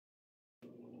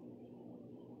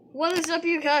What is up,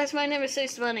 you guys? My name is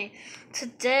Sace Bunny.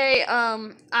 Today,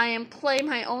 I am playing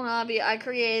my own obby. I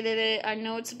created it. I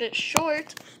know it's a bit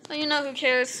short, but you know who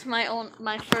cares?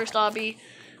 My first obby.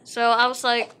 So I was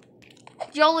like,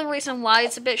 the only reason why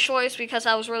it's a bit short is because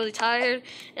I was really tired.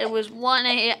 It was 1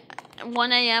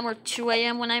 a.m. or 2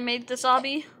 a.m. when I made this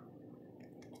obby.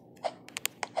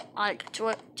 Like 2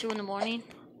 in the morning,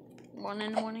 1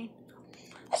 in the morning.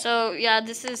 So yeah,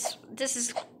 this is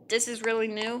really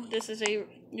new. This is a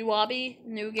new obby,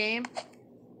 new game.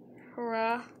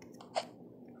 Hurrah.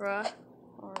 Hurrah.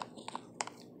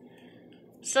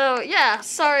 So yeah,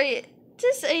 sorry,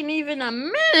 this ain't even a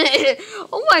minute.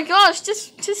 Oh my gosh,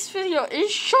 this video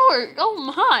is short. Oh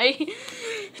my.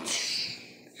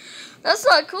 That's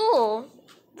not cool.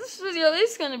 This video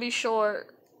is gonna be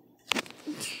short.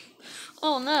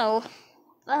 Oh no.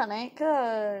 That ain't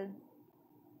good.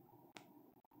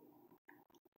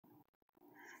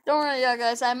 Don't worry, yeah,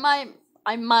 guys. I'm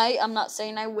not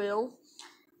saying I will,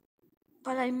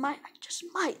 but I just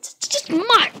might.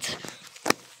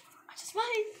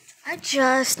 I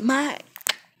just might.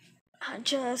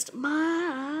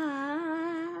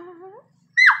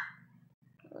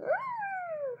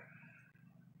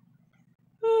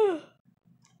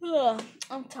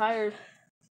 I'm tired.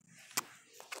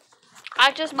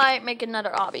 I just might make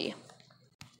another obby.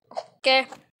 Okay?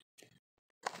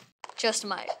 Just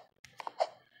might.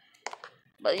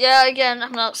 But yeah, again,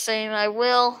 I'm not saying I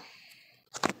will.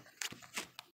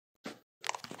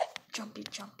 Jumpy.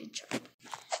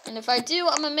 And if I do,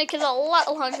 I'm gonna make it a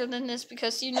lot longer than this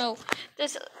because, you know,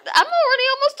 this. I'm already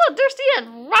almost done. There's the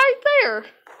end right there.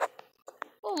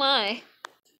 Oh my.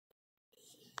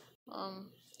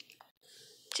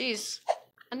 Jeez.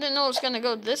 I didn't know it was gonna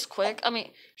go this quick. I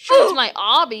mean, sure, it's my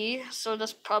obby, so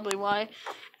that's probably why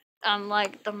I'm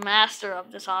like the master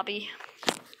of this obby.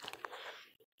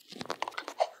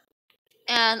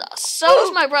 And so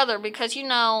is my brother, because, you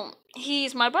know,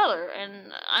 he's my brother,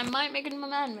 and I might make him a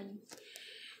madman.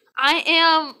 I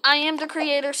am the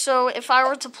creator, so if I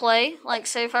were to play, I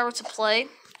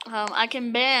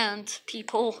can ban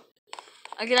people.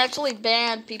 I can actually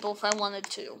ban people if I wanted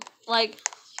to. Like,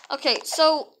 okay,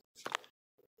 so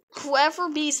whoever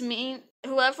is mean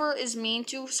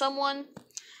to someone,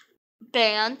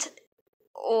 banned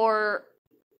or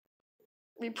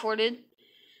reported.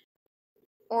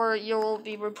 Or you'll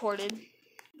be reported.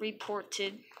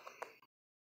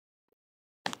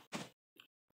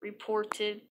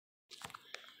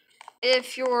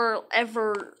 If you're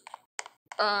ever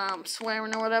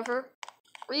swearing or whatever,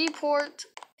 report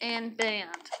and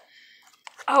banned.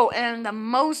 Oh, and the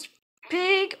most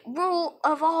big rule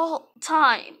of all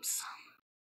times: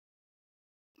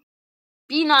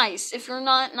 be nice. If you're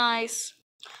not nice,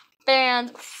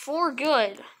 banned for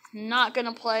good. Not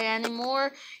gonna play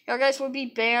anymore. Y'all guys will be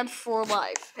banned for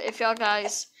life if y'all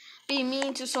guys be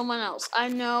mean to someone else. I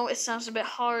know it sounds a bit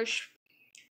harsh.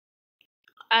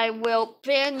 I will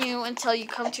ban you until you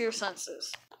come to your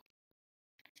senses.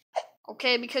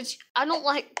 Okay, because I don't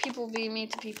like people being mean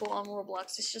to people on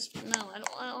Roblox. It's just, no, I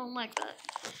don't like that.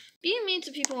 Being mean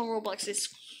to people on Roblox is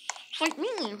quite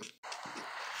mean.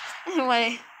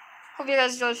 Anyway, hope you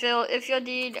guys enjoyed the video. If you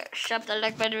did, slap that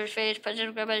like button in your face, press the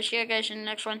subscribe button, see you guys in the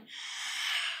next one.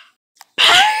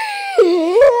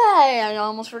 I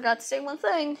almost forgot to say one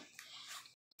thing.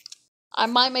 I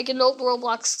might make an old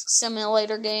Roblox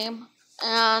simulator game.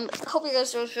 And hope you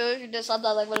guys enjoyed the video. If you did, slap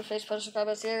that like button in your face, press the subscribe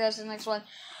button, see you guys in the next one.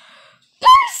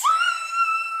 Peace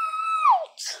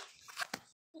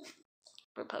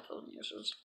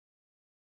out!